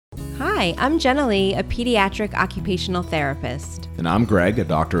Hi, I'm Jenna Lee, a pediatric occupational therapist. And I'm Greg, a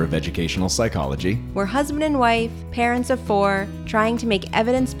doctor of educational psychology. We're husband and wife, parents of 4, trying to make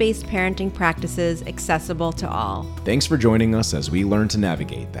evidence-based parenting practices accessible to all. Thanks for joining us as we learn to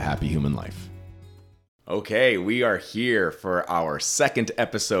navigate the happy human life. Okay, we are here for our second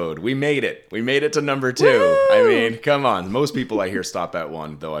episode. We made it. We made it to number 2. Woo! I mean, come on. Most people I hear stop at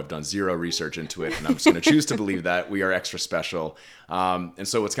 1, though I've done zero research into it, and I'm just going to choose to believe that. We are extra special. And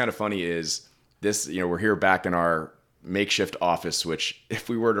so what's kind of funny is this, we're here back in our makeshift office, which if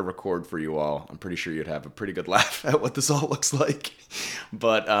we were to record for you all, I'm pretty sure you'd have a pretty good laugh at what this all looks like.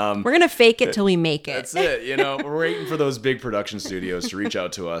 But we're going to fake it till we make it. That's it. We're waiting for those big production studios to reach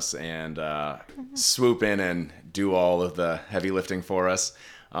out to us and swoop in and do all of the heavy lifting for us.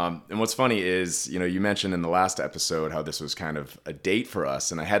 And what's funny is, you mentioned in the last episode how this was kind of a date for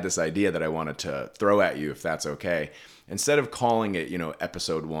us. And I had this idea that I wanted to throw at you, if that's okay. Instead of calling it,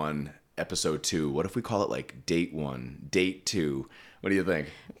 episode 1, episode 2, what if we call it like date 1, date 2? What do you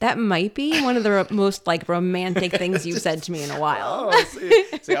think? That might be one of the most romantic things you've said to me in a while. Oh,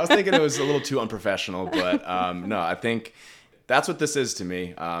 see, I was thinking it was a little too unprofessional, but no, I think that's what this is to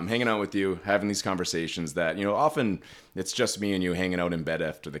me. Hanging out with you, having these conversations that, often it's just me and you hanging out in bed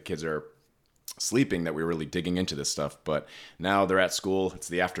after the kids are sleeping that we're really digging into this stuff. But now they're at school. It's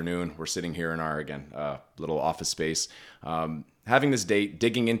the afternoon. We're sitting here in our, little office space, having this date,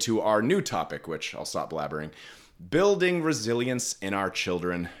 digging into our new topic, which I'll stop blabbering. Building resilience in our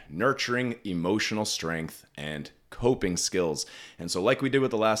children, nurturing emotional strength, and coping skills. And so like we did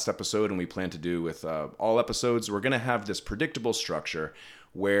with the last episode, and we plan to do with all episodes, we're going to have this predictable structure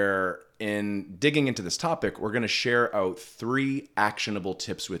where in digging into this topic, we're going to share out 3 actionable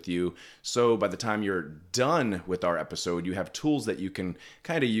tips with you. So by the time you're done with our episode, you have tools that you can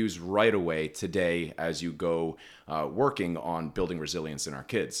kind of use right away today as you go working on building resilience in our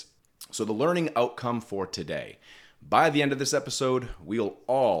kids. So the learning outcome for today. By the end of this episode, we'll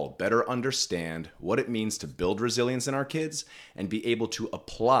all better understand what it means to build resilience in our kids and be able to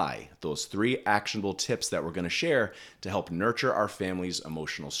apply those 3 actionable tips that we're going to share to help nurture our family's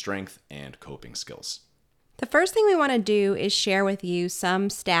emotional strength and coping skills. The first thing we want to do is share with you some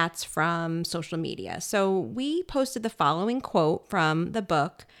stats from social media. So we posted the following quote from the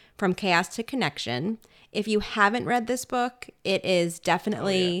book, From Chaos to Connection. If you haven't read this book, it is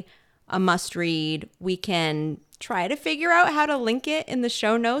definitely a must read. We can try to figure out how to link it in the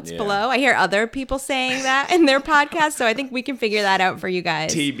show notes below. I hear other people saying that in their podcast, so I think we can figure that out for you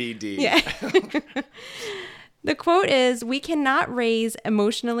guys. TBD. Yeah. The quote is, "We cannot raise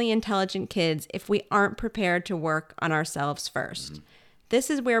emotionally intelligent kids if we aren't prepared to work on ourselves first. Mm-hmm.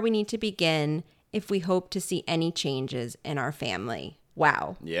 This is where we need to begin if we hope to see any changes in our family."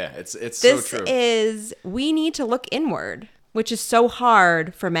 Wow. Yeah, it's so true. We need to look inward, which is so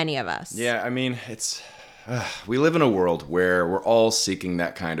hard for many of us. Yeah, I mean, we live in a world where we're all seeking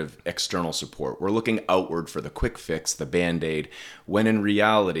that kind of external support. We're looking outward for the quick fix, the Band-Aid, when in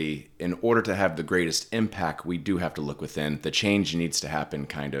reality, in order to have the greatest impact, we do have to look within. The change needs to happen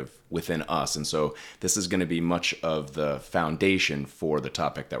kind of within us. And so this is going to be much of the foundation for the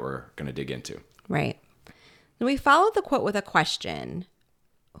topic that we're going to dig into. Right. And we followed the quote with a question.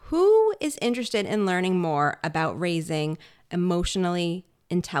 Who is interested in learning more about raising emotionally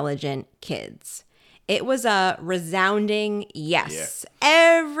intelligent kids? It was a resounding yes.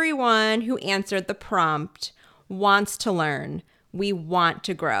 Yeah. Everyone who answered the prompt wants to learn. We want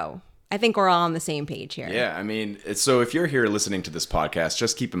to grow. I think we're all on the same page here. Yeah, I mean, so if you're here listening to this podcast,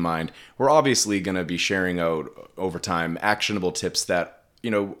 just keep in mind, we're obviously going to be sharing out over time actionable tips that,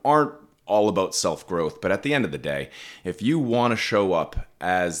 aren't all about self-growth. But at the end of the day, if you want to show up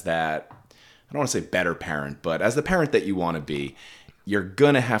as that, I don't want to say better parent, but as the parent that you want to be, you're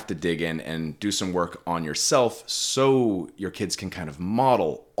going to have to dig in and do some work on yourself so your kids can kind of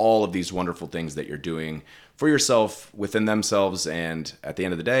model all of these wonderful things that you're doing for yourself within themselves. And at the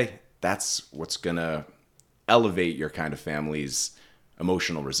end of the day, that's what's going to elevate your kind of family's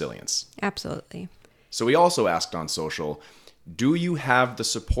emotional resilience. Absolutely. So we also asked on social, do you have the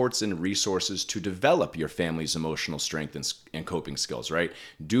supports and resources to develop your family's emotional strength and coping skills, right?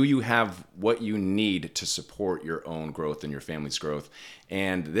 Do you have what you need to support your own growth and your family's growth?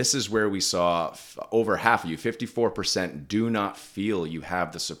 And this is where we saw over half of you, 54%, do not feel you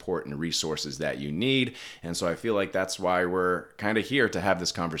have the support and resources that you need. And so I feel like that's why we're kind of here to have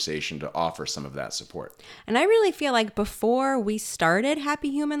this conversation to offer some of that support. And I really feel like before we started Happy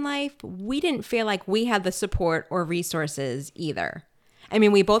Human Life, we didn't feel like we had the support or resources either. I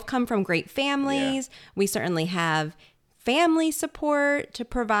mean, we both come from great families. Yeah. We certainly have family support to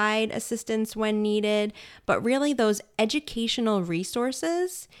provide assistance when needed, but really those educational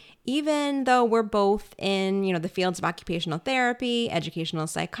resources, even though we're both in, the fields of occupational therapy, educational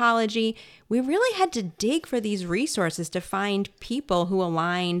psychology, we really had to dig for these resources to find people who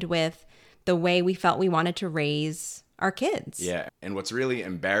aligned with the way we felt we wanted to raise our kids. Yeah. And what's really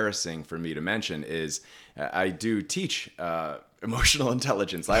embarrassing for me to mention is I do teach emotional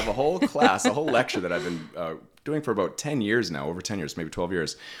intelligence. I have a whole class, a whole lecture that I've been doing for about 10 years now, over 10 years, maybe 12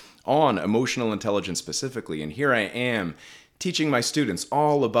 years, on emotional intelligence specifically. And here I am teaching my students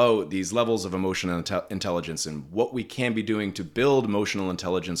all about these levels of emotional intelligence and what we can be doing to build emotional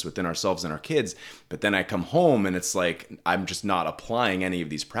intelligence within ourselves and our kids. But then I come home and it's like I'm just not applying any of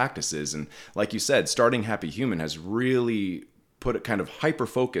these practices. And like you said, Starting Happy Human has really put a kind of hyper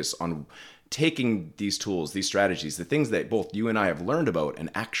focus on taking these tools, these strategies, the things that both you and I have learned about,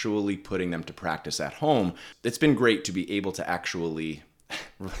 and actually putting them to practice at home. It's been great to be able to actually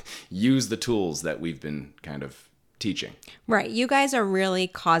use the tools that we've been kind of teaching. Right. You guys are really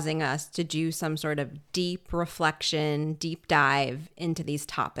causing us to do some sort of deep reflection, deep dive into these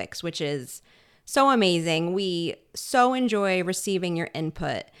topics, which is so amazing. We so enjoy receiving your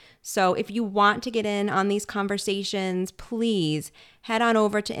input. So if you want to get in on these conversations, please head on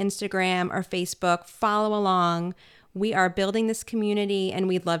over to Instagram or Facebook, follow along. We are building this community and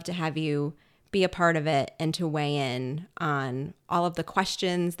we'd love to have you be a part of it and to weigh in on all of the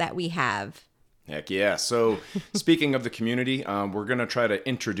questions that we have. Heck yeah. So speaking of the community, we're going to try to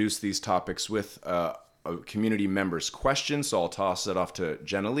introduce these topics with a community member's question. So I'll toss it off to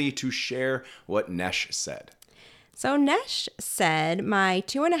Jenna Lee to share what Nesh said. So Nesh said, my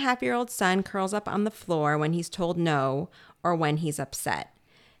 2.5-year-old son curls up on the floor when he's told no or when he's upset.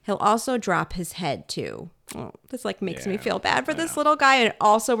 He'll also drop his head too. Oh, this makes me feel bad for this little guy. And it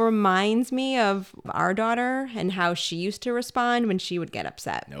also reminds me of our daughter and how she used to respond when she would get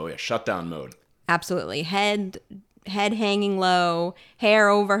upset. Oh yeah, shutdown mode. Absolutely. Head hanging low, hair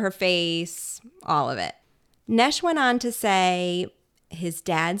over her face, all of it. Nesh went on to say his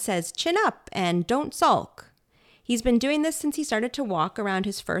dad says, chin up and don't sulk. He's been doing this since he started to walk around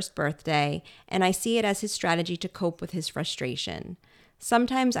his first birthday, and I see it as his strategy to cope with his frustration.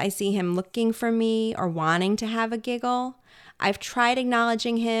 Sometimes I see him looking for me or wanting to have a giggle. I've tried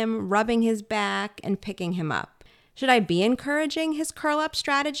acknowledging him, rubbing his back, and picking him up. Should I be encouraging his curl-up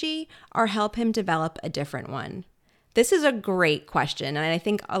strategy or help him develop a different one? This is a great question, and I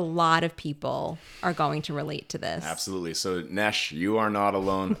think a lot of people are going to relate to this. Absolutely. So, Nesh, you are not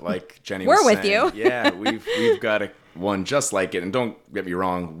alone, like Jenny was saying. We're with you. Yeah, we've got one just like it. And don't get me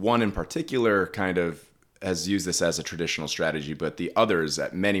wrong, one in particular kind of has used this as a traditional strategy, but the others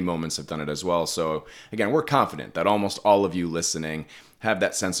at many moments have done it as well. So, again, we're confident that almost all of you listening have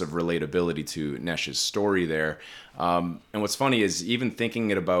that sense of relatability to Nesh's story there. And what's funny is even thinking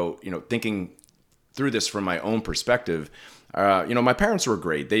through this from my own perspective, my parents were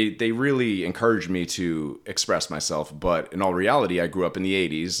great. They really encouraged me to express myself. But in all reality, I grew up in the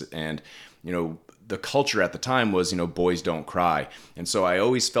 80s and, the culture at the time was, boys don't cry. And so I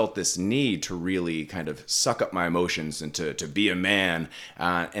always felt this need to really kind of suck up my emotions and to be a man.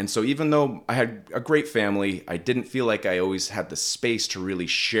 And so even though I had a great family, I didn't feel like I always had the space to really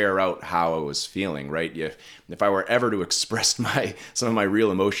share out how I was feeling, right? If I were ever to express some of my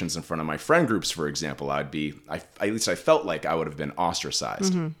real emotions in front of my friend groups, for example, at least I felt like I would have been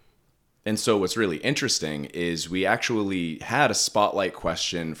ostracized. Mm-hmm. And so what's really interesting is we actually had a spotlight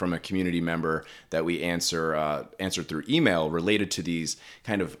question from a community member that we answered through email related to these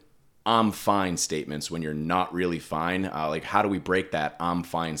kind of I'm fine statements when you're not really fine. Like how do we break that I'm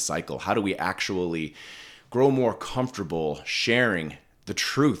fine cycle? How do we actually grow more comfortable sharing the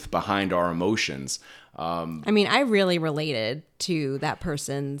truth behind our emotions? I really related to that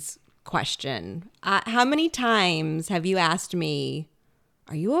person's question. How many times have you asked me,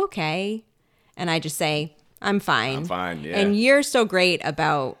 are you okay? And I just say, I'm fine. I'm fine, yeah. And you're so great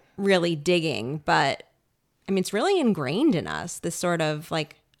about really digging, but it's really ingrained in us, this sort of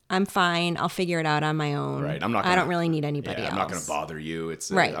like, I'm fine, I'll figure it out on my own. Right. I don't really need anybody else. I'm not going to bother you.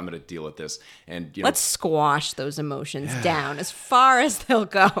 Right. I'm going to deal with this. And let's squash those emotions down as far as they'll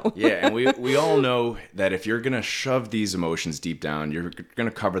go. Yeah, and we all know that if you're going to shove these emotions deep down, you're going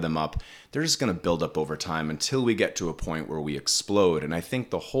to cover them up. They're just going to build up over time until we get to a point where we explode. And I think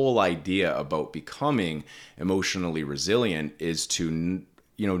the whole idea about becoming emotionally resilient is to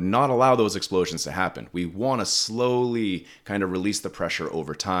not allow those explosions to happen. We want to slowly kind of release the pressure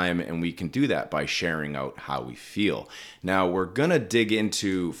over time, and we can do that by sharing out how we feel. Now, we're going to dig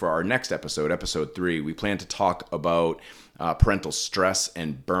into, for our next episode, episode 3, we plan to talk about parental stress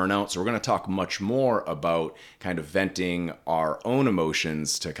and burnout. So we're going to talk much more about kind of venting our own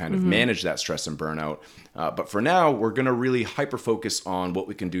emotions to kind of manage that stress and burnout. But for now, we're going to really hyper focus on what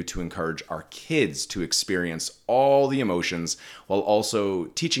we can do to encourage our kids to experience all the emotions while also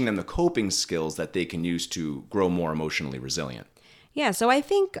teaching them the coping skills that they can use to grow more emotionally resilient. Yeah, so I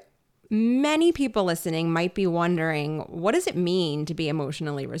think many people listening might be wondering, what does it mean to be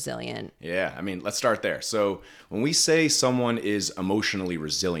emotionally resilient? Yeah, I mean, let's start there. So when we say someone is emotionally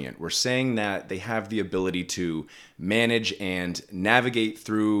resilient, we're saying that they have the ability to manage and navigate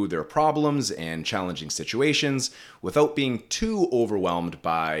through their problems and challenging situations without being too overwhelmed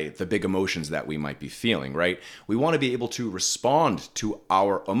by the big emotions that we might be feeling, right? We want to be able to respond to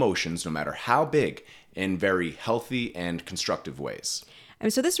our emotions, no matter how big, in very healthy and constructive ways.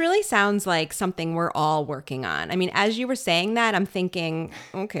 And so this really sounds like something we're all working on. I mean, as you were saying that, I'm thinking,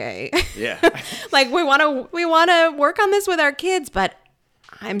 okay. Yeah. Like we want to work on this with our kids, but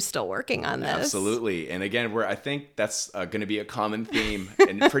I'm still working on this. Absolutely. And again, I think that's going to be a common theme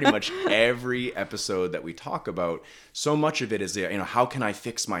in pretty much every episode that we talk about. So much of it is, how can I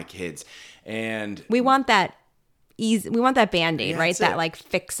fix my kids? And we want that easy. We want that Band-Aid, right? That it. like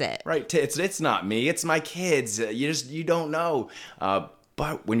fix it. Right. It's not me. It's my kids. You don't know.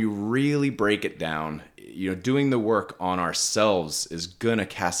 But when you really break it down, doing the work on ourselves is going to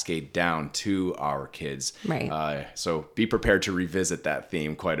cascade down to our kids. Right. So be prepared to revisit that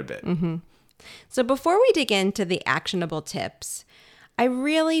theme quite a bit. Mm-hmm. So before we dig into the actionable tips, I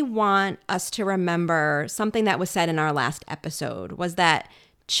really want us to remember something that was said in our last episode, was that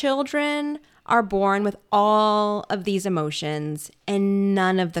children are born with all of these emotions and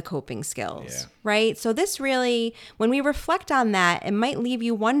none of the coping skills, right? So this really, when we reflect on that, it might leave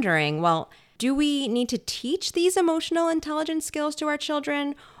you wondering, well, do we need to teach these emotional intelligence skills to our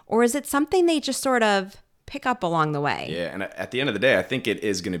children, or is it something they just sort of pick up along the way? Yeah, and at the end of the day, I think it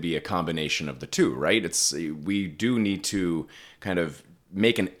is going to be a combination of the two, right? We do need to kind of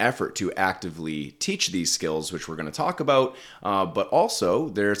make an effort to actively teach these skills, which we're going to talk about, but also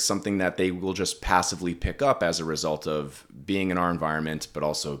there's something that they will just passively pick up as a result of being in our environment, but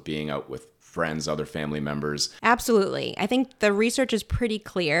also being out with friends, other family members. Absolutely. I think the research is pretty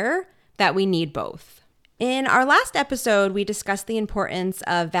clear that we need both. In our last episode, we discussed the importance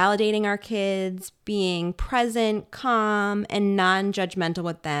of validating our kids, being present, calm, and non-judgmental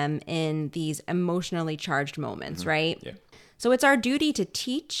with them in these emotionally charged moments, right? Yeah. So it's our duty to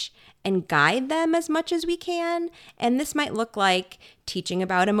teach and guide them as much as we can. And this might look like teaching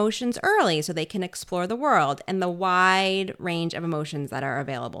about emotions early so they can explore the world and the wide range of emotions that are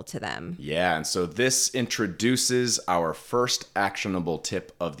available to them. Yeah, and so this introduces our first actionable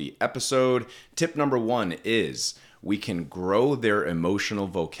tip of the episode. Tip number 1 is we can grow their emotional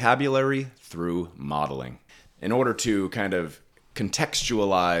vocabulary through modeling. In order to kind of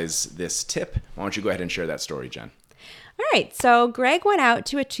contextualize this tip, why don't you go ahead and share that story, Jen? All right, so Greg went out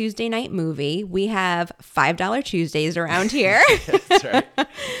to a Tuesday night movie. We have $5 Tuesdays around here. That's right.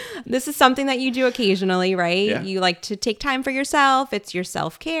 This is something that you do occasionally, right? Yeah. You like to take time for yourself. It's your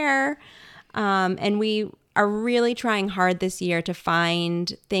self-care. And we are really trying hard this year to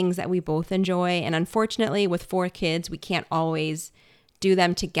find things that we both enjoy. And unfortunately, with 4 kids, we can't always do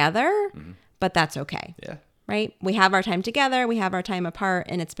them together, but that's okay. Yeah. Right? We have our time together, we have our time apart,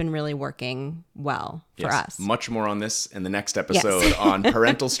 and it's been really working well for us. Much more on this in the next episode on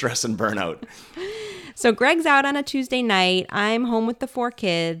parental stress and burnout. So Greg's out on a Tuesday night. I'm home with the 4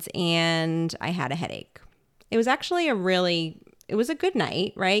 kids, and I had a headache. It was actually it was a good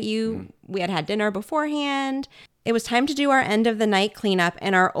night, right? We had dinner beforehand. It was time to do our end of the night cleanup,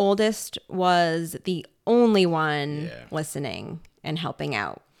 and our oldest was the only one listening and helping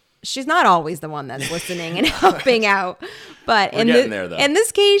out. She's not always the one that's listening and helping out, but in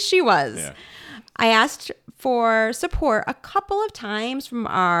this case, she was. Yeah. I asked for support a couple of times from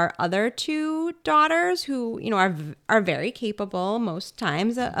our other 2 daughters who, are very capable most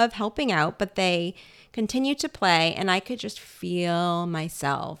times of helping out, but they continue to play, and I could just feel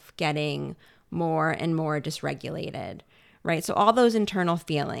myself getting more and more dysregulated. Right. So all those internal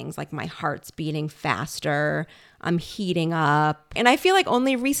feelings, like my heart's beating faster, I'm heating up. And I feel like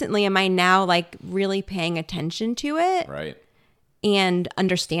only recently am I now like really paying attention to it. Right. And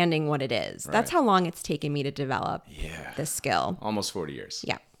understanding what it is. Right. That's how long it's taken me to develop this skill. Almost 40 years.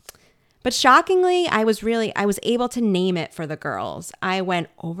 Yeah. But shockingly, I was able to name it for the girls. I went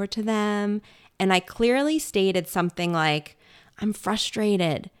over to them and I clearly stated something like, I'm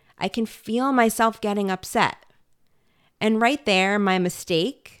frustrated. I can feel myself getting upset. And right there, my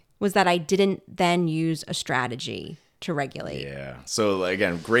mistake was that I didn't then use a strategy. to regulate. Yeah. So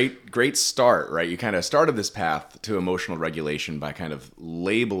again, great start, right? You kind of started this path to emotional regulation by kind of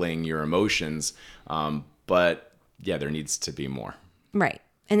labeling your emotions. But yeah, there needs to be more. Right.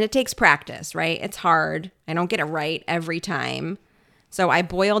 And it takes practice, right? It's hard. I don't get it right every time. So I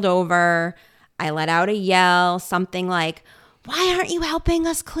boiled over. I let out a yell, something like, "Why aren't you helping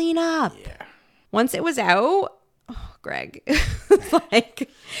us clean up?" Yeah. Once it was out, oh, Greg, it's like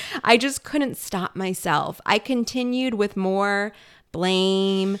I just couldn't stop myself. I continued with more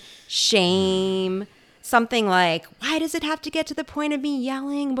blame, shame, something like, "Why does it have to get to the point of me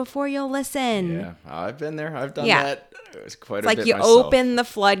yelling before you'll listen?" Yeah. I've been there. I've done Yeah. that. It was quite It's a like bit you myself. open the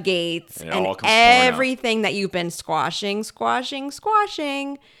floodgates And it and all comes pouring out. everything that you've been squashing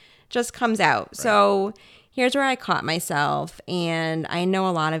just comes out. Right. So here's where I caught myself. And I know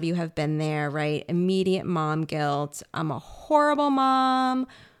a lot of you have been there, right? Immediate mom guilt. I'm a horrible mom.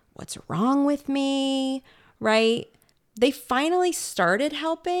 What's wrong with me? Right? They finally started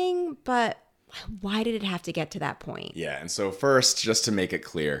helping, but why did it have to get to that point? Yeah. And so first, just to make it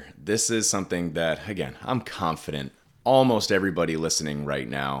clear, this is something that, again, I'm confident almost everybody listening right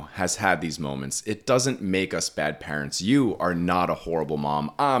now has had these moments. It doesn't make us bad parents. You are not a horrible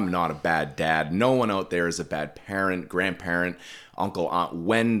mom. I'm not a bad dad. No one out there is a bad parent, grandparent, uncle, aunt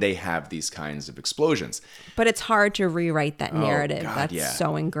when they have these kinds of explosions. But it's hard to rewrite that narrative. God, that's yeah.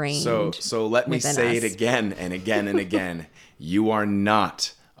 so ingrained. So let me say us. it again and again and again. You are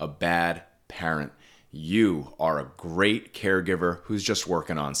not a bad parent. You are a great caregiver who's just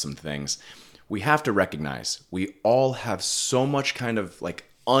working on some things. We have to recognize we all have so much kind of like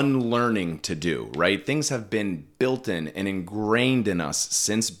unlearning to do, right? Things have been built in and ingrained in us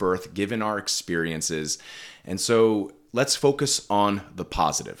since birth, given our experiences. And so let's focus on the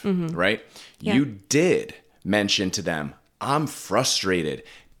positive, right? Yeah. You did mention to them, "I'm frustrated,"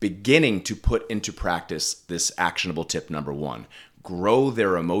 beginning to put into practice this actionable tip number 1. Grow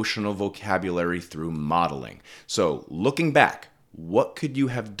their emotional vocabulary through modeling. So looking back, what could you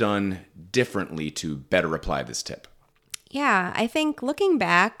have done differently to better apply this tip? Yeah, I think looking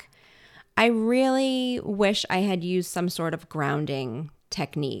back, I really wish I had used some sort of grounding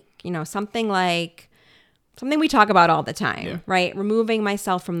technique. Something we talk about all the time, right? Removing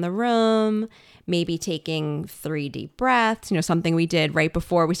myself from the room, maybe taking 3 deep breaths, something we did right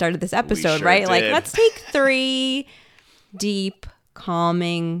before we started this episode, sure right? did. Like, let's take 3 deep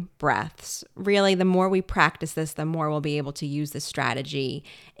calming breaths. Really, the more we practice this, the more we'll be able to use this strategy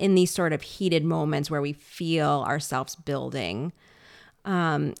in these sort of heated moments where we feel ourselves building.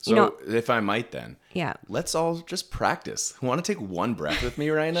 If I might then, Yeah. let's all just practice. Want to take 1 breath with me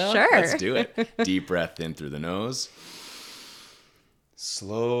right now? Sure. Let's do it. Deep breath in through the nose.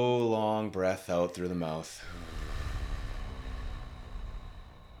 Slow, long breath out through the mouth.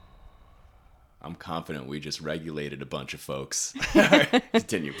 I'm confident we just regulated a bunch of folks. All right,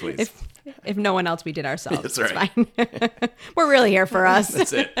 continue, please. If no one else, we did ourselves. That's It's right. fine. We're really here for us.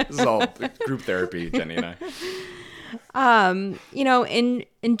 That's it. This is all group therapy, Jenny and I.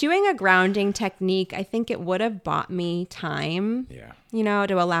 In doing a grounding technique, I think it would have bought me time, Yeah.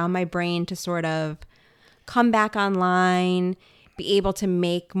 To allow my brain to sort of come back online, be able to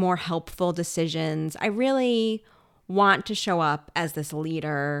make more helpful decisions. I really want to show up as this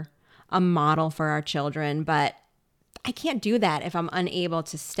leader, a model for our children, but I can't do that if I'm unable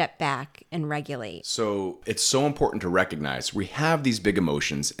to step back and regulate. So it's so important to recognize we have these big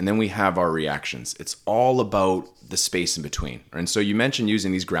emotions and then we have our reactions. It's all about the space in between. And so you mentioned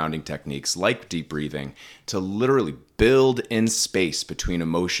using these grounding techniques like deep breathing to literally build in space between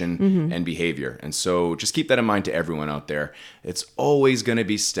emotion and behavior. And so just keep that in mind to everyone out there. It's always going to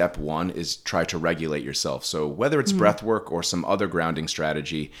be step 1 is try to regulate yourself. So whether it's breath work or some other grounding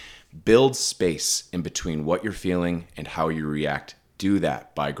strategy, build space in between what you're feeling and how you react. Do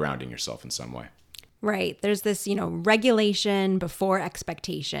that by grounding yourself in some way. Right. There's this, regulation before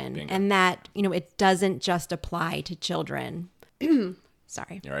expectation. Bingo. And that, it doesn't just apply to children.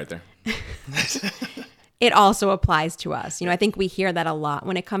 Sorry. You're right there. It also applies to us. I think we hear that a lot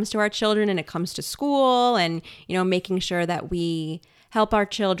when it comes to our children and it comes to school and, making sure that we help our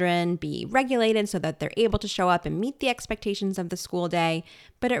children be regulated so that they're able to show up and meet the expectations of the school day.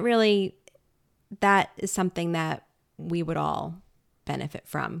 But that is something that we would all benefit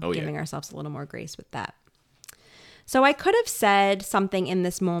from, giving ourselves a little more grace with that. So I could have said something in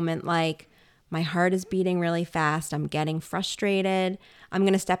this moment like, my heart is beating really fast. I'm getting frustrated. I'm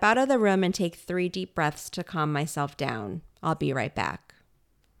going to step out of the room and take 3 deep breaths to calm myself down. I'll be right back.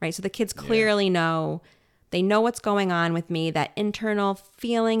 Right? So the kids clearly know. They know what's going on with me, that internal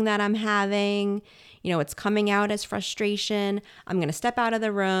feeling that I'm having. It's coming out as frustration. I'm going to step out of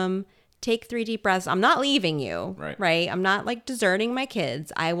the room, take 3 deep breaths. I'm not leaving you, right? I'm not like deserting my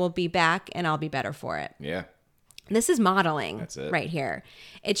kids. I will be back and I'll be better for it. Yeah. This is modeling. That's it. Right here.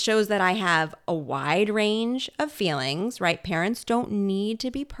 It shows that I have a wide range of feelings, right? Parents don't need to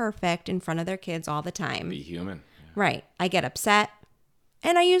be perfect in front of their kids all the time. Be human. Yeah. Right. I get upset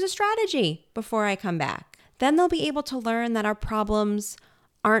and I use a strategy before I come back. Then they'll be able to learn that our problems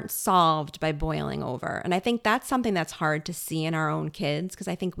aren't solved by boiling over. And I think that's something that's hard to see in our own kids, because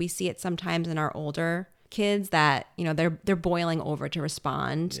I think we see it sometimes in our older kids that, they're boiling over to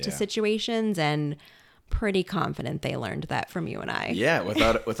respond to situations, and pretty confident they learned that from you and I. Yeah,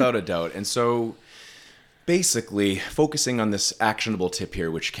 without a doubt. And so basically focusing on this actionable tip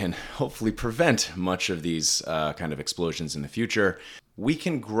here, which can hopefully prevent much of these kind of explosions in the future, we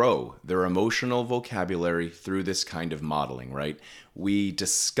can grow their emotional vocabulary through this kind of modeling, right? We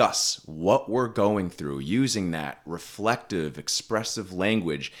discuss what we're going through using that reflective, expressive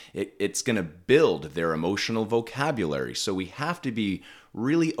language. It's going to build their emotional vocabulary. So we have to be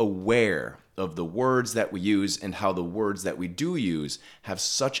really aware of the words that we use and how the words that we do use have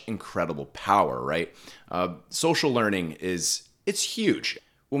such incredible power, right? Social learning it's huge.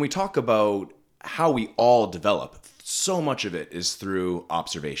 When we talk about how we all develop, so much of it is through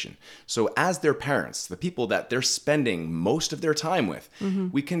observation. So as their parents, the people that they're spending most of their time with,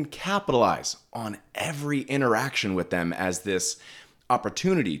 we can capitalize on every interaction with them as this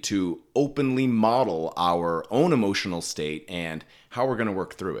opportunity to openly model our own emotional state and how we're going to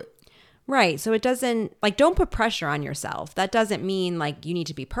work through it. Right. So it doesn't, don't put pressure on yourself. That doesn't mean you need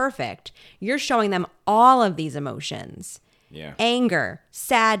to be perfect. You're showing them all of these emotions. Yeah. Anger,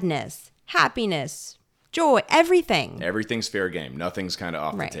 sadness, happiness, joy, everything. Everything's fair game. Nothing's kind of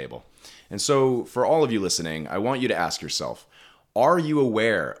off the table. And so for all of you listening, I want you to ask yourself, are you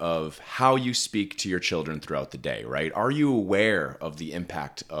aware of how you speak to your children throughout the day, right? Are you aware of the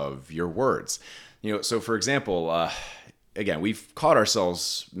impact of your words? So for example, again, we've caught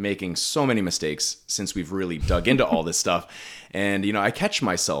ourselves making so many mistakes since we've really dug into all this stuff. And, I catch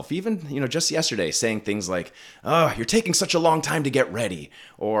myself even, just yesterday saying things like, oh, you're taking such a long time to get ready.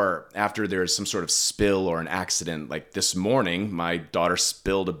 Or after there's some sort of spill or an accident, like this morning, my daughter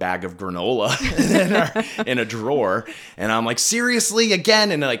spilled a bag of granola in a drawer. And I'm like, seriously,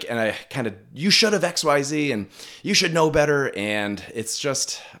 again? And I kind of, you should have XYZ and you should know better. And it's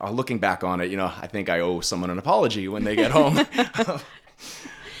just, looking back on it, I think I owe someone an apology when they get home.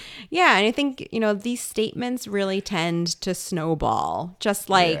 Yeah, and I think, these statements really tend to snowball, just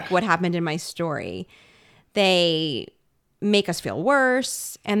like what happened in my story. They make us feel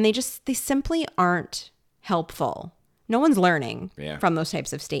worse, and they simply aren't helpful. No one's learning from those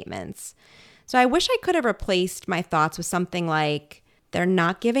types of statements. So I wish I could have replaced my thoughts with something like, they're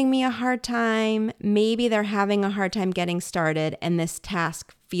not giving me a hard time. Maybe they're having a hard time getting started, and this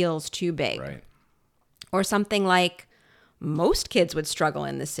task feels too big. Right. Or something like, most kids would struggle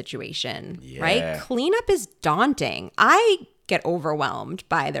in this situation, right? Cleanup is daunting. I get overwhelmed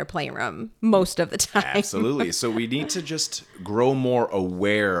by their playroom most of the time. Absolutely. So we need to just grow more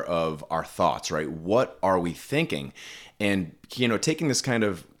aware of our thoughts, right? What are we thinking? And, taking this kind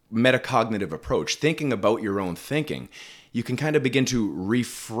of metacognitive approach, thinking about your own thinking, you can kind of begin to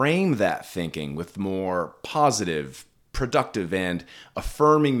reframe that thinking with more positive, productive, and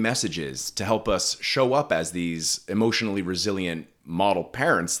affirming messages to help us show up as these emotionally resilient model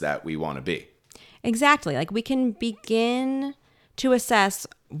parents that we want to be. Exactly. We can begin to assess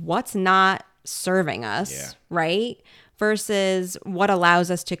what's not serving us, right? Versus what allows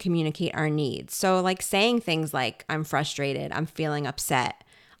us to communicate our needs. So saying things like, I'm frustrated, I'm feeling upset,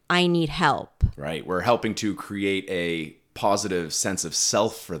 I need help. Right. We're helping to create a positive sense of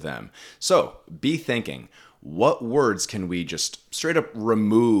self for them. So be thinking, what words can we just straight up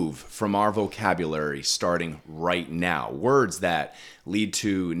remove from our vocabulary starting right now? Words that lead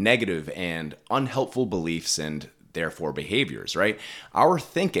to negative and unhelpful beliefs and therefore behaviors, right? Our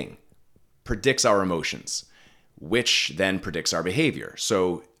thinking predicts our emotions, which then predicts our behavior.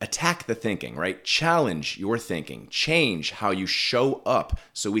 So attack the thinking, right? Challenge your thinking, change how you show up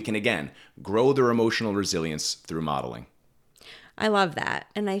so we can, again, grow their emotional resilience through modeling. I love that.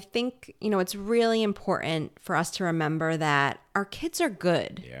 And I think, it's really important for us to remember that our kids are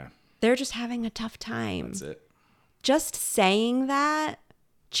good. Yeah. They're just having a tough time. That's it. Just saying that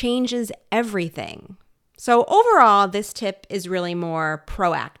changes everything. So overall, this tip is really more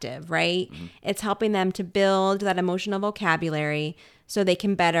proactive, right? Mm-hmm. It's helping them to build that emotional vocabulary so they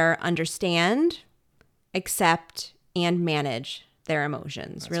can better understand, accept, and manage their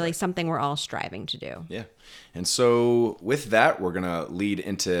emotions. That's really something we're all striving to do. Yeah. And so with that, we're going to lead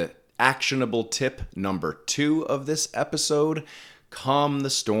into actionable tip number 2 of this episode. calm the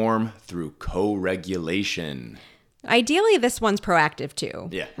storm through co-regulation. Ideally, this one's proactive too.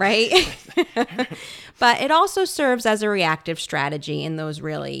 Yeah. Right? But it also serves as a reactive strategy in those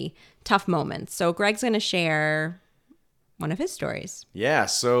really tough moments. So Greg's going to share one of his stories. Yeah,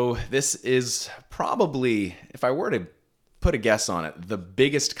 so this is probably, if I were to put a guess on it, the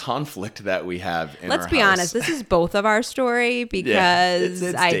biggest conflict that we have in our house. Let's be honest, this is both of our story because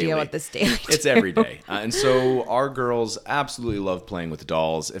it's I daily. deal with this daily. It's every day. And so our girls absolutely love playing with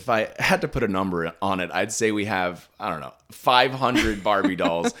dolls. If I had to put a number on it, I'd say we have, 500 Barbie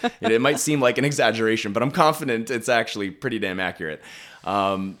dolls. It might seem like an exaggeration, but I'm confident it's actually pretty damn accurate.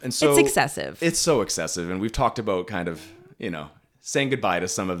 And so it's excessive. It's so excessive. And we've talked about kind of, saying goodbye to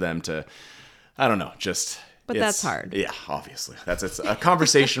some of them to, just... But that's hard. Yeah, obviously. It's a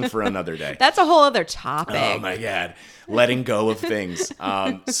conversation for another day. That's a whole other topic. Oh my God. Letting go of things.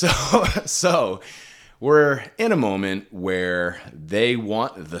 So we're in a moment where they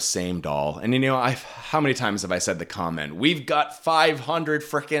want the same doll. And how many times have I said the comment, we've got 500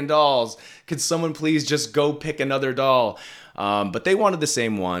 frickin' dolls. Could someone please just go pick another doll? But they wanted the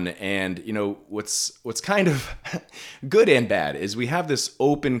same one. And, what's kind of good and bad is we have this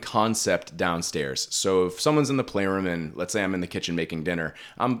open concept downstairs. So if someone's in the playroom and let's say I'm in the kitchen making dinner,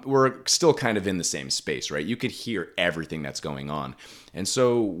 we're still kind of in the same space, right? You could hear everything that's going on. And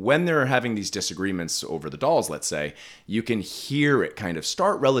so when they're having these disagreements over the dolls, let's say, you can hear it kind of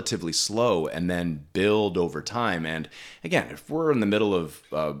start relatively slow and then build over time. And again, if we're in the middle of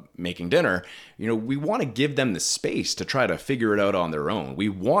making dinner, we want to give them the space to try to figure it out on their own. We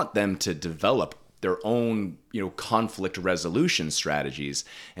want them to develop their own, conflict resolution strategies.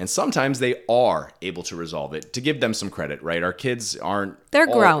 And sometimes they are able to resolve it. To give them some credit, right? Our kids aren't... They're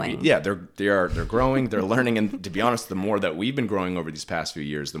growing. Yeah, they're growing. They're learning. And to be honest, the more that we've been growing over these past few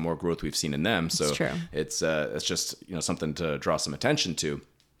years, the more growth we've seen in them. So it's true. It's just, something to draw some attention to.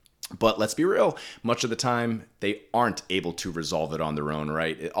 But let's be real, much of the time, they aren't able to resolve it on their own,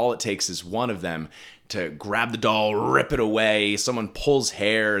 right? All it takes is one of them to grab the doll, rip it away, someone pulls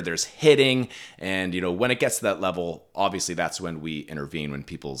hair, there's hitting, and, when it gets to that level, obviously that's when we intervene, when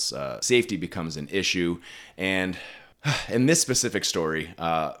people's safety becomes an issue. And in this specific story,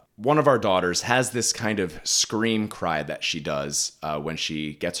 one of our daughters has this kind of scream cry that she does when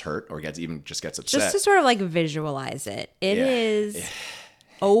she gets hurt or gets upset. Just to sort of visualize it. It is...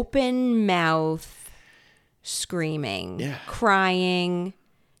 open mouth screaming, crying,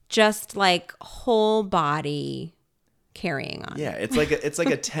 just whole body carrying on. Yeah, it's like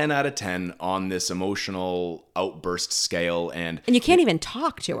a 10 out of 10 on this emotional outburst scale, and you can't even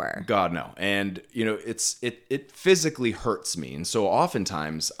talk to her. God no. And it physically hurts me. And so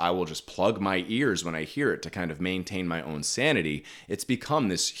oftentimes I will just plug my ears when I hear it to kind of maintain my own sanity. It's become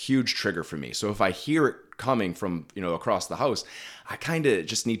this huge trigger for me. So if I hear it coming from across the house, I kind of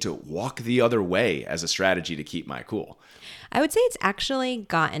just need to walk the other way as a strategy to keep my cool. I would say it's actually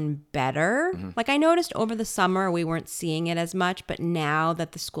gotten better. Mm-hmm. I noticed over the summer we weren't seeing it as much, but now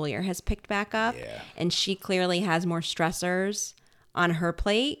that the school year has picked back up and she clearly has more stressors on her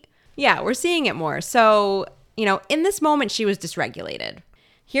plate, we're seeing it more. So, in this moment she was dysregulated.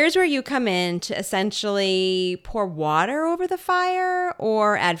 Here's where you come in to essentially pour water over the fire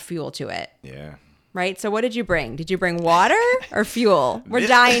or add fuel to it. Yeah. Right? So what did you bring? Did you bring water or fuel? We're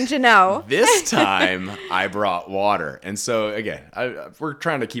dying to know. This time I brought water. And so again, we're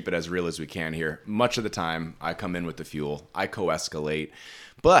trying to keep it as real as we can here. Much of the time I come in with the fuel. I co-escalate.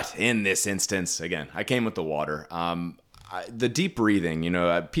 But in this instance, again, I came with the water. The deep breathing,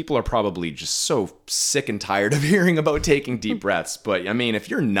 people are probably just so sick and tired of hearing about taking deep breaths. But if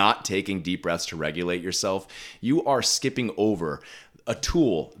you're not taking deep breaths to regulate yourself, you are skipping over a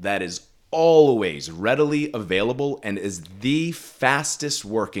tool that is always readily available and is the fastest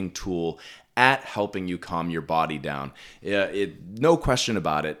working tool at helping you calm your body down. No question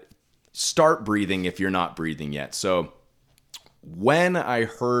about it. Start breathing if you're not breathing yet. So when I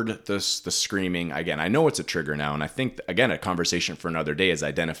heard the screaming, again, I know it's a trigger now, and I think, again, a conversation for another day is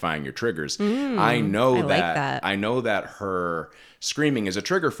identifying your triggers. I know that her screaming is a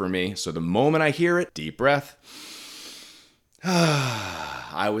trigger for me. So the moment I hear it, deep breath.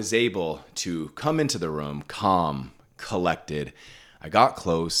 I was able to come into the room calm, collected. I got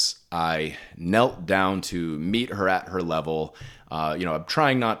close. I knelt down to meet her at her level. I'm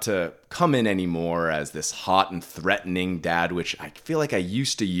trying not to come in anymore as this hot and threatening dad, which I feel like I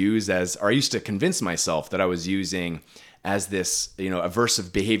used to convince myself that I was using as this,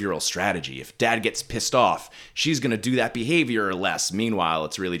 aversive behavioral strategy. If dad gets pissed off, she's going to do that behavior less. Meanwhile,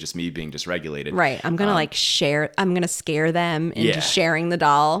 it's really just me being dysregulated. Right. I'm going to I'm going to scare them into sharing the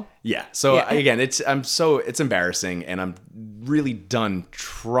doll. Yeah. So again, it's embarrassing, and I'm really done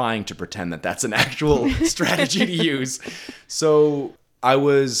trying to pretend that that's an actual strategy to use. So I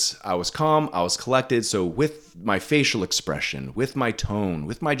was calm, I was collected. So with my facial expression, with my tone,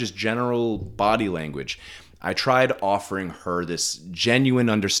 with my just general body language, I tried offering her this genuine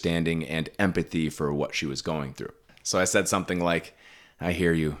understanding and empathy for what she was going through. So I said something like, I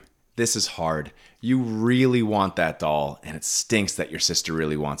hear you. This is hard. You really want that doll, and it stinks that your sister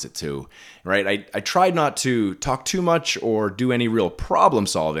really wants it too, right? I tried not to talk too much or do any real problem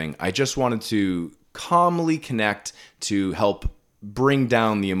solving. I just wanted to calmly connect to help bring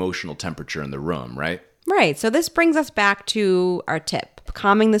down the emotional temperature in the room, right? Right. So this brings us back to our tip,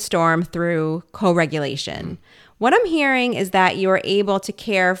 calming the storm through co-regulation. What I'm hearing is that you are able to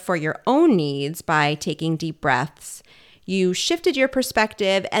care for your own needs by taking deep breaths. You shifted your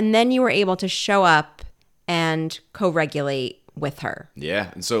perspective, and then you were able to show up and co-regulate with her. Yeah.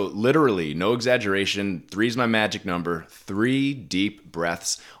 And so literally, no exaggeration, 3 is my magic number, 3 deep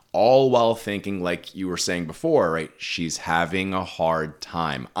breaths, all while thinking, like you were saying before, right? She's having a hard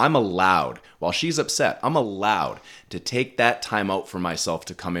time. I'm allowed, while she's upset, I'm allowed to take that time out for myself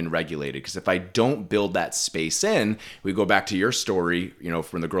to come in regulated. Because if I don't build that space in, we go back to your story,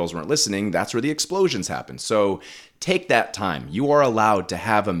 when the girls weren't listening, that's where the explosions happen. So take that time. You are allowed to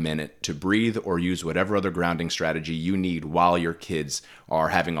have a minute to breathe or use whatever other grounding strategy you need while your kids are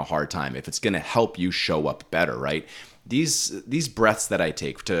having a hard time. If it's going to help you show up better, right? These breaths that I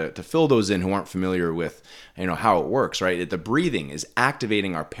take to fill those in who aren't familiar with how it works, right? The breathing is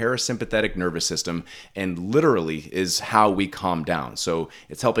activating our parasympathetic nervous system and literally is how we calm down. So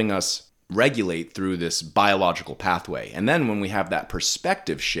it's helping us regulate through this biological pathway. And then when we have that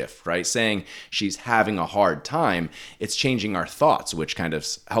perspective shift, right, saying she's having a hard time, it's changing our thoughts, which kind of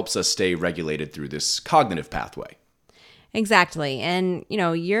helps us stay regulated through this cognitive pathway. Exactly. And,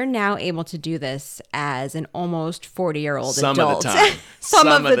 you're now able to do this as an almost 40-year-old adult. Some of the time. Some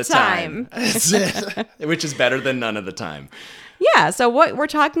of the time. Which is better than none of the time. Yeah. So what we're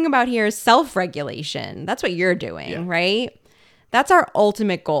talking about here is self-regulation. That's what you're doing, right? That's our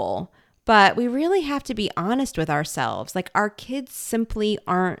ultimate goal. But we really have to be honest with ourselves. Like, our kids simply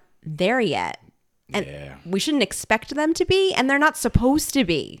aren't there yet. And we shouldn't expect them to be, and they're not supposed to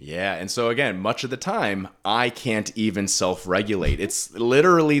be. Yeah, and so again, much of the time, I can't even self-regulate. It's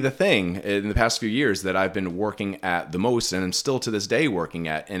literally the thing in the past few years that I've been working at the most, and I'm still to this day working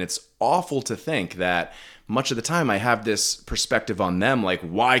at. And it's awful to think that much of the time I have this perspective on them, like,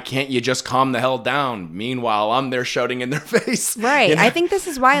 why can't you just calm the hell down? Meanwhile, I'm there shouting in their face. Right. I think this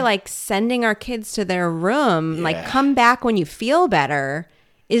is why, sending our kids to their room, come back when you feel better,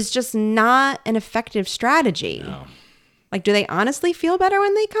 is just not an effective strategy. No. Do they honestly feel better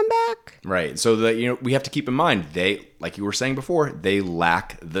when they come back? Right. So that we have to keep in mind, they, like you were saying before, they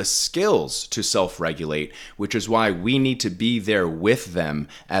lack the skills to self-regulate, which is why we need to be there with them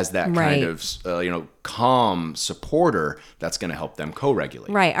as that kind of calm supporter that's going to help them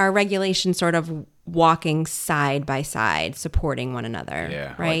co-regulate. Right. Our regulation sort of walking side by side, supporting one another.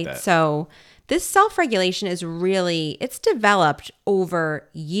 Yeah. Right. I like that. So this self-regulation is it's developed over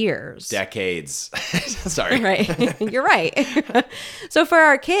years. Decades. Sorry. Right. You're right. So for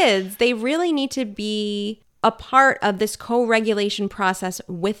our kids, they really need to be a part of this co-regulation process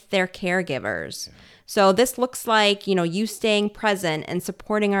with their caregivers. Yeah. So this looks like, you staying present and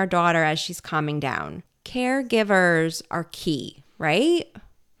supporting our daughter as she's calming down. Caregivers are key, right?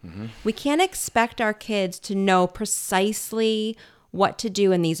 Mm-hmm. We can't expect our kids to know precisely what to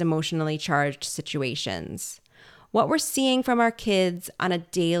do in these emotionally charged situations. What we're seeing from our kids on a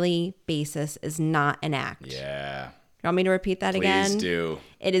daily basis is not an act. Yeah. You want me to repeat that again? Please do.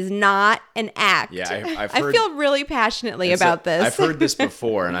 It is not an act. Yeah, I've I heard, feel really passionately about this. I've heard this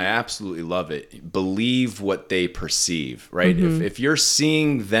before, and I absolutely love it. Believe what they perceive, right? Mm-hmm. If you're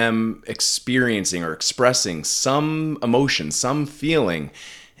seeing them experiencing or expressing some emotion, some feeling,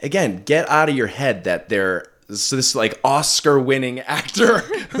 again, get out of your head that they're this Oscar-winning actor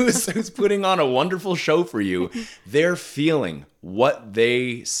who's putting on a wonderful show for you. They're feeling what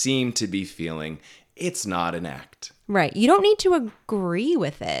they seem to be feeling. It's not an act. Right. You don't need to agree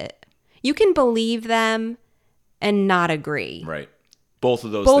with it. You can believe them and not agree. Right. Both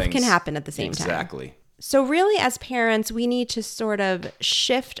of those things. Both can happen at the same time. Exactly. So really, as parents, we need to sort of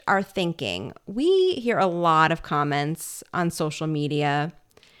shift our thinking. We hear a lot of comments on social media,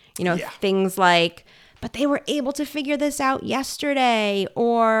 things like, but they were able to figure this out yesterday,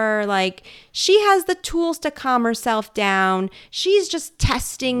 or she has the tools to calm herself down. She's just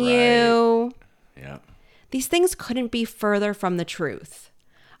testing you. Yeah. These things couldn't be further from the truth.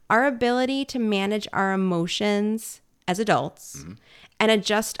 Our ability to manage our emotions as adults and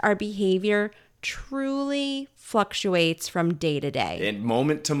adjust our behavior truly fluctuates from day to day. And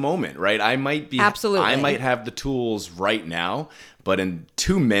moment to moment, right? I might have the tools right now, but in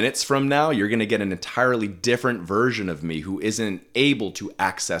 2 minutes from now, you're going to get an entirely different version of me who isn't able to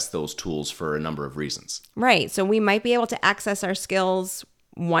access those tools for a number of reasons. Right. So we might be able to access our skills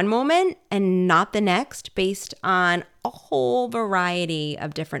one moment and not the next based on a whole variety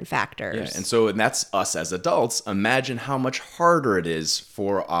of different factors. Yeah, and that's us as adults. Imagine how much harder it is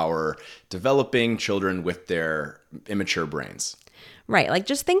for our developing children with their immature brains. Right. Like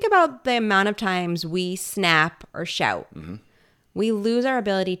just think about the amount of times we snap or shout. Mm-hmm. We lose our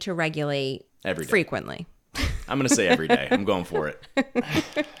ability to regulate every day. Frequently. I'm going to say every day. I'm going for it. I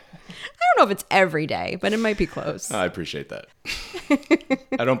don't know if it's every day, but it might be close. I appreciate that.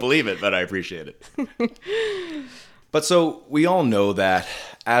 I don't believe it, but I appreciate it. But so we all know that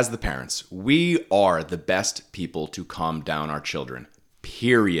as the parents, we are the best people to calm down our children.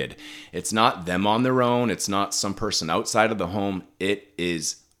 Period. It's not them on their own. It's not some person outside of the home. It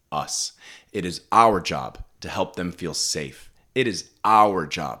is us. It is our job to help them feel safe. It is our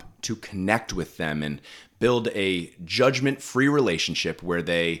job to connect with them and build a judgment-free relationship where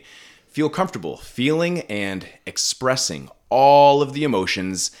they feel comfortable feeling and expressing all of the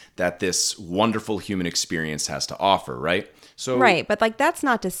emotions that this wonderful human experience has to offer, right? So right, but like that's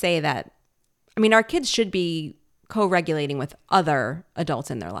not to say that, I mean, our kids should be co-regulating with other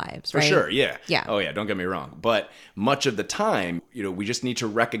adults in their lives, right? For sure, yeah. Yeah. Oh yeah, don't get me wrong. But much of the time, we just need to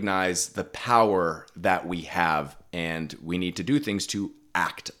recognize the power that we have, and we need to do things to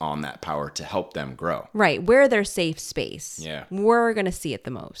act on that power to help them grow. Right. We're their safe space. Yeah. We're going to see it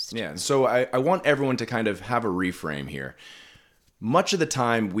the most. Yeah. So I want everyone to kind of have a reframe here. Much of the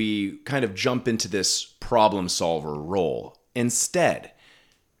time, we kind of jump into this problem solver role. Instead,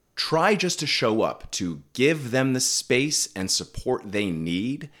 try just to show up, to give them the space and support they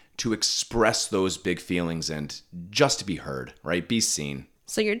need to express those big feelings and just to be heard, right? Be seen.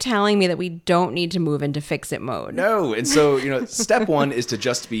 So you're telling me that we don't need to move into fix-it mode? No. And so, step one is to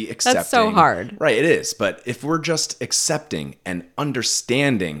just be accepting. That's so hard. Right, it is. But if we're just accepting and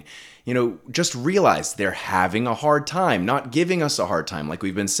understanding, just realize they're having a hard time, not giving us a hard time, like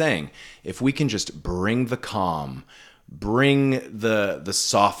we've been saying. If we can just bring the calm, bring the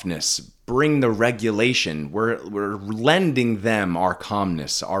softness, bring the regulation, we're lending them our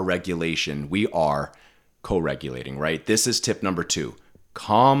calmness, our regulation. We are co-regulating, right? This is tip number 2.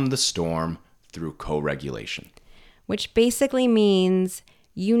 Calm the storm through co-regulation. Which basically means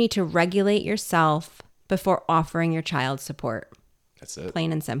you need to regulate yourself before offering your child support. That's it.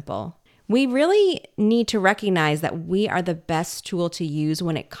 Plain and simple. We really need to recognize that we are the best tool to use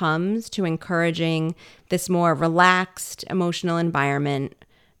when it comes to encouraging this more relaxed emotional environment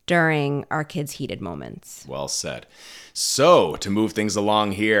during our kids' heated moments. Well said. So, to move things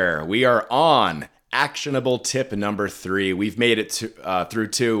along here, we are on actionable tip number 3. We've made it through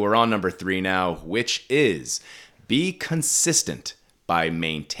 2. We're on number 3 now, which is be consistent by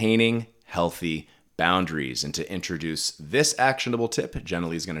maintaining healthy boundaries. And to introduce this actionable tip, Jenna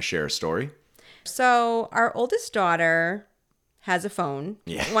Lee's going to share a story. So our oldest daughter has a phone,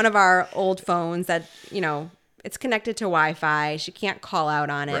 Yeah. One of our old phones that, it's connected to Wi-Fi. She can't call out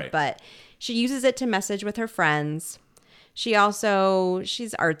on it, Right. but she uses it to message with her friends. She's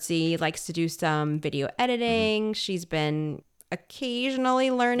artsy, likes to do some video editing. Mm-hmm. She's been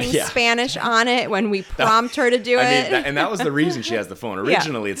occasionally learning Spanish on it when we prompt her to do it. And that was the reason she has the phone.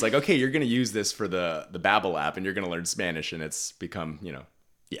 Originally, It's like, okay, you're going to use this for the Babbel app and you're going to learn Spanish, and it's become,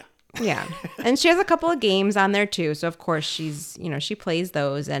 Yeah. And she has a couple of games on there too. So of course she plays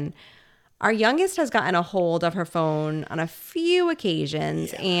those. And our youngest has gotten a hold of her phone on a few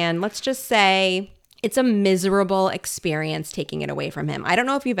occasions. Yeah. And let's just say it's a miserable experience taking it away from him. I don't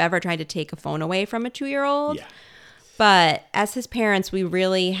know if you've ever tried to take a phone away from a 2-year-old. Yeah. But as his parents, we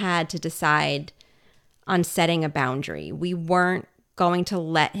really had to decide on setting a boundary. We weren't going to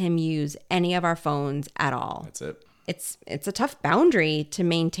let him use any of our phones at all. That's it. It's a tough boundary to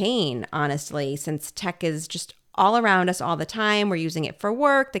maintain, honestly, since tech is just all around us all the time. We're using it for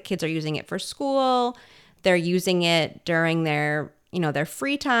work. The kids are using it for school. They're using it during their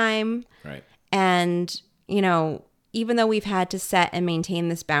free time. Right. And, even though we've had to set and maintain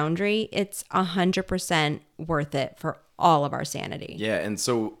this boundary, it's 100% worth it for all of our sanity. Yeah, and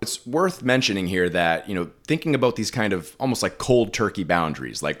so it's worth mentioning here that, thinking about these kind of almost like cold turkey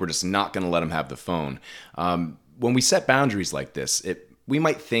boundaries, like we're just not going to let them have the phone. When we set boundaries like this, we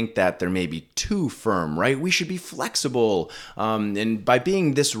might think that they're maybe too firm, right? We should be flexible. And by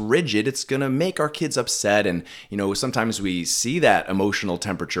being this rigid, it's going to make our kids upset. And, sometimes we see that emotional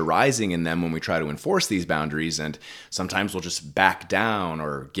temperature rising in them when we try to enforce these boundaries. And sometimes we'll just back down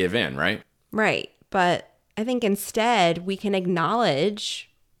or give in, right? Right. But I think instead we can acknowledge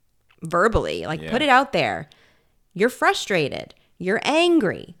verbally, like put it out there. You're frustrated. You're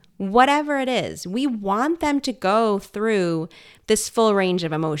angry. Whatever it is, we want them to go through this full range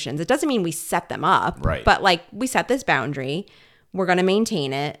of emotions. It doesn't mean we set them up, right? But like we set this boundary. We're going to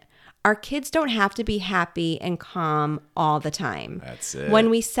maintain it. Our kids don't have to be happy and calm all the time. That's it. When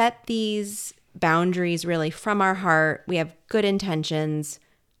we set these boundaries really from our heart, we have good intentions,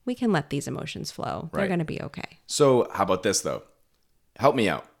 we can let these emotions flow. They're going to be okay. So how about this though? Help me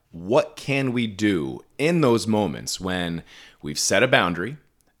out. What can we do in those moments when we've set a boundary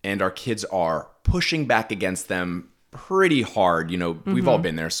and our kids are pushing back against them pretty hard? You know, we've all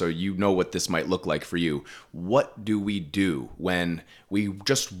been there, so you know what this might look like for you. What do we do when we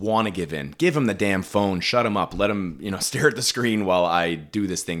just want to give in? Give them the damn phone, shut them up, let them, stare at the screen while I do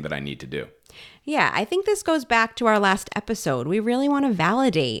this thing that I need to do. Yeah, I think this goes back to our last episode. We really want to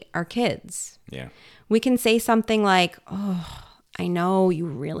validate our kids. Yeah. We can say something like, oh, I know you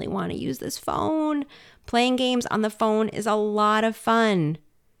really want to use this phone. Playing games on the phone is a lot of fun.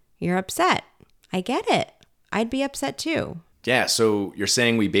 You're upset. I get it. I'd be upset too. Yeah, so you're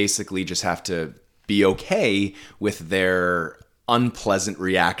saying we basically just have to be okay with their unpleasant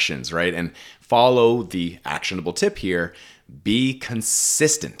reactions, right? And follow the actionable tip here. Be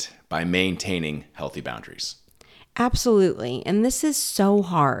consistent by maintaining healthy boundaries. Absolutely. And this is so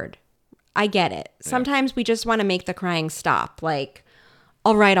hard. I get it. Sometimes we just want to make the crying stop. Like,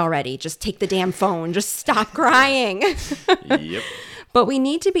 all right, already, just take the damn phone. Just stop crying. Yep. But we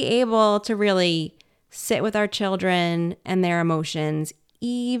need to be able to really sit with our children and their emotions,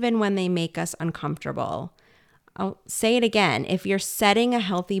 even when they make us uncomfortable. I'll say it again. If you're setting a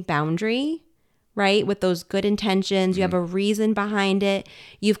healthy boundary, right, with those good intentions, you have a reason behind it,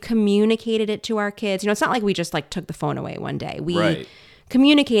 you've communicated it to our kids. It's not like we just took the phone away one day. We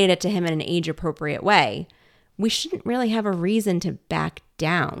communicated it to him in an age-appropriate way. We shouldn't really have a reason to back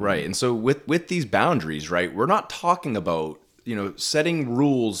down. Right. And so with these boundaries, right, we're not talking about setting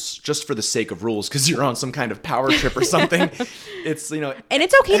rules just for the sake of rules because you're on some kind of power trip or something. It's, And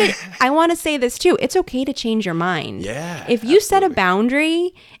it's okay to, I want to say this too, it's okay to change your mind. Yeah. If you set a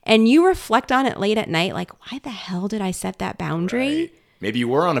boundary and you reflect on it late at night, like, why the hell did I set that boundary? Right. Maybe you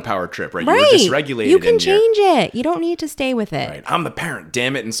were on a power trip, right? Right. You were dysregulated. You can change it. You don't need to stay with it. Right. I'm the parent,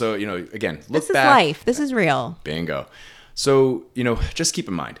 damn it. And so, again, look This is back. life. This is real. Bingo. So, just keep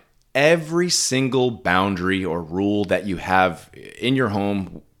in mind, every single boundary or rule that you have in your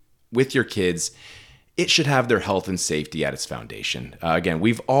home with your kids, it should have their health and safety at its foundation. Again,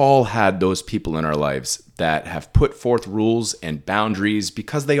 we've all had those people in our lives that have put forth rules and boundaries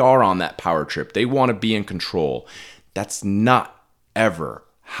because they are on that power trip. They want to be in control. That's not ever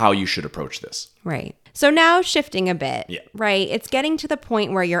how you should approach this. Right. So now shifting a bit, Yeah. right? It's getting to the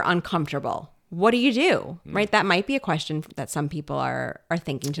point where you're uncomfortable. What do you do? Right? That might be a question that some people are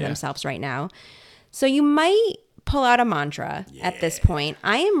thinking to themselves right now. So you might pull out a mantra at this point.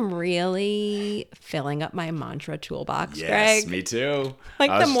 I am really filling up my mantra toolbox, Yes, Greg. me too.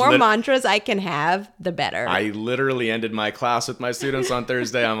 The more mantras I can have, the better. I literally ended my class with my students on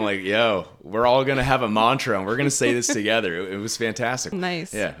Thursday. I'm like, yo, we're all going to have a mantra and we're going to say this together. It was fantastic.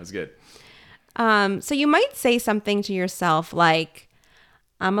 Nice. Yeah, it was good. So you might say something to yourself like,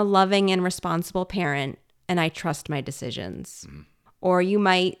 I'm a loving and responsible parent and I trust my decisions. Or you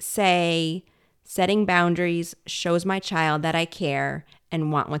might say, setting boundaries shows my child that I care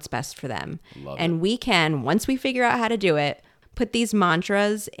and want what's best for them. And we can, once we figure out how to do it, put these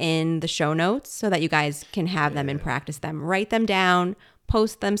mantras in the show notes so that you guys can have them and practice them. Write them down,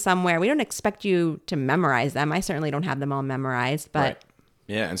 post them somewhere. We don't expect you to memorize them. I certainly don't have them all memorized, but Right.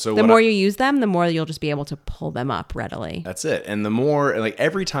 Yeah, and so the more you use them, the more you'll just be able to pull them up readily. That's it. And the more,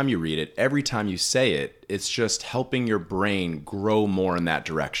 every time you read it, every time you say it, it's just helping your brain grow more in that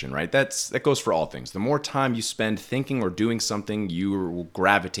direction, right? That goes for all things. The more time you spend thinking or doing something, you will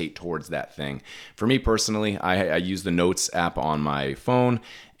gravitate towards that thing. For me personally, I use the Notes app on my phone.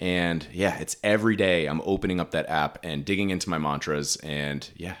 And yeah, it's every day I'm opening up that app and digging into my mantras. And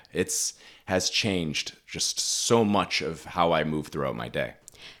yeah, has changed just so much of how I move throughout my day.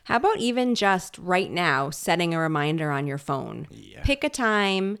 How about even just right now setting a reminder on your phone? Yeah. Pick a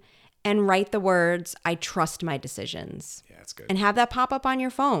time and write the words, I trust my decisions. Yeah, that's good. And have that pop up on your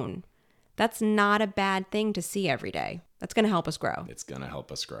phone. That's not a bad thing to see every day. That's going to help us grow It's going to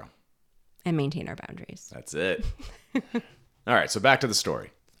help us grow. and maintain our boundaries. That's it. All right, so back to the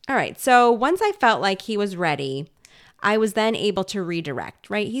story. All right. So once I felt like he was ready, I was then able to redirect,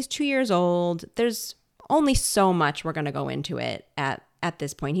 right? He's 2 years old. There's only so much we're going to go into it at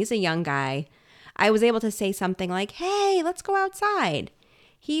this point. He's a young guy. I was able to say something like, hey, let's go outside.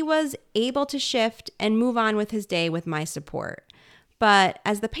 he was able to shift and move on with his day with my support. But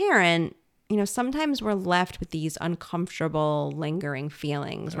as the parent, sometimes we're left with these uncomfortable, lingering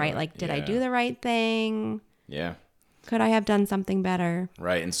feelings, right? Like, did I do the right thing? Yeah. Could I have done something better?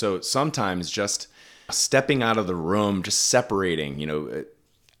 Right. And so sometimes just stepping out of the room, just separating, it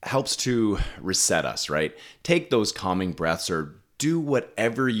helps to reset us, right? Take those calming breaths or do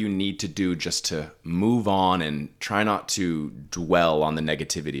whatever you need to do just to move on and try not to dwell on the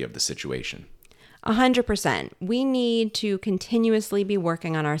negativity of the situation. 100%. We need to continuously be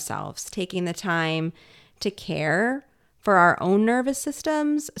working on ourselves, taking the time to care for our own nervous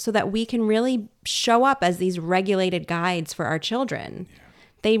systems so that we can really show up as these regulated guides for our children. Yeah.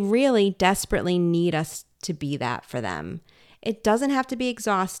 They really desperately need us to be that for them. It doesn't have to be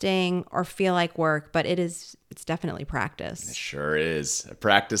exhausting or feel like work, but it's definitely practice. It sure is. A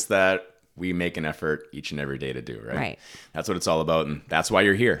practice that we make an effort each and every day to do, right? Right. That's what it's all about. And that's why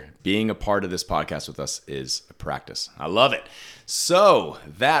you're here. Being a part of this podcast with us is a practice. I love it. So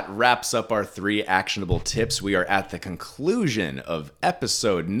that wraps up our 3 actionable tips. We are at the conclusion of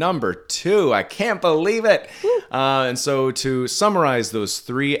episode number 2. I can't believe it. And so to summarize those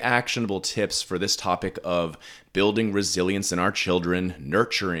 3 actionable tips for this topic of building resilience in our children,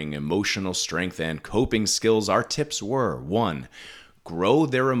 nurturing emotional strength and coping skills, our tips were: 1, grow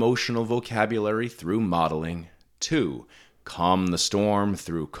their emotional vocabulary through modeling. 2, calm the storm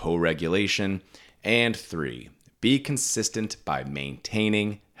through co-regulation. And 3, be consistent by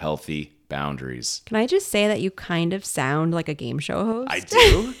maintaining healthy boundaries. Can I just say that you kind of sound like a game show host? I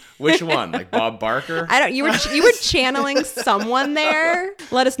do? Which one? Like Bob Barker? I don't. You were channeling someone there.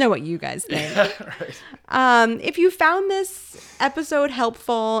 Let us know what you guys think. Yeah, right. If you found this episode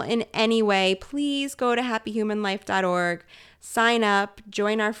helpful in any way, please go to happyhumanlife.org, sign up,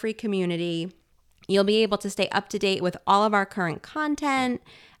 join our free community. You'll be able to stay up to date with all of our current content,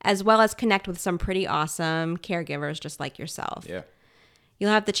 as well as connect with some pretty awesome caregivers just like yourself. Yeah. You'll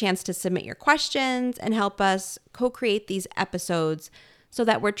have the chance to submit your questions and help us co-create these episodes so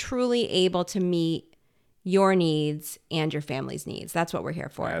that we're truly able to meet your needs and your family's needs. That's what we're here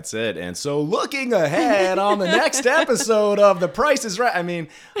for. That's it. And so looking ahead on the next episode of The Price is Right,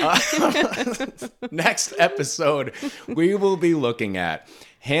 next episode, we will be looking at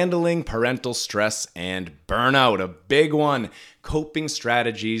handling parental stress and burnout, a big one, coping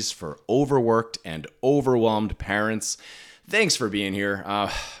strategies for overworked and overwhelmed parents. Thanks for being here.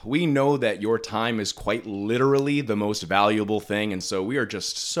 We know that your time is quite literally the most valuable thing, and so we are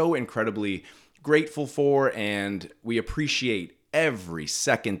just so incredibly grateful for, and we appreciate every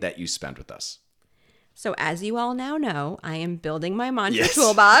second that you spend with us. So as you all now know, I am building my mantra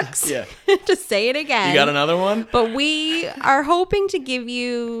toolbox. Yeah. To say it again. You got another one? But we are hoping to give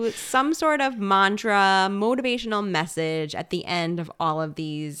you some sort of mantra, motivational message at the end of all of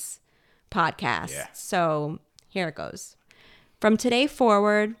these podcasts. Yeah. So here it goes. From today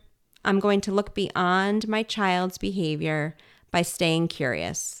forward, I'm going to look beyond my child's behavior by staying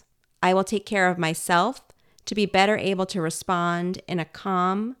curious. I will take care of myself to be better able to respond in a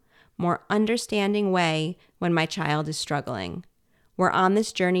calm, more understanding way when my child is struggling. We're on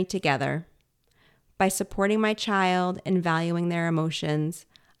this journey together. By supporting my child and valuing their emotions,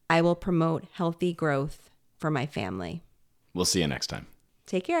 I will promote healthy growth for my family. We'll see you next time.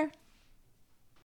 Take care.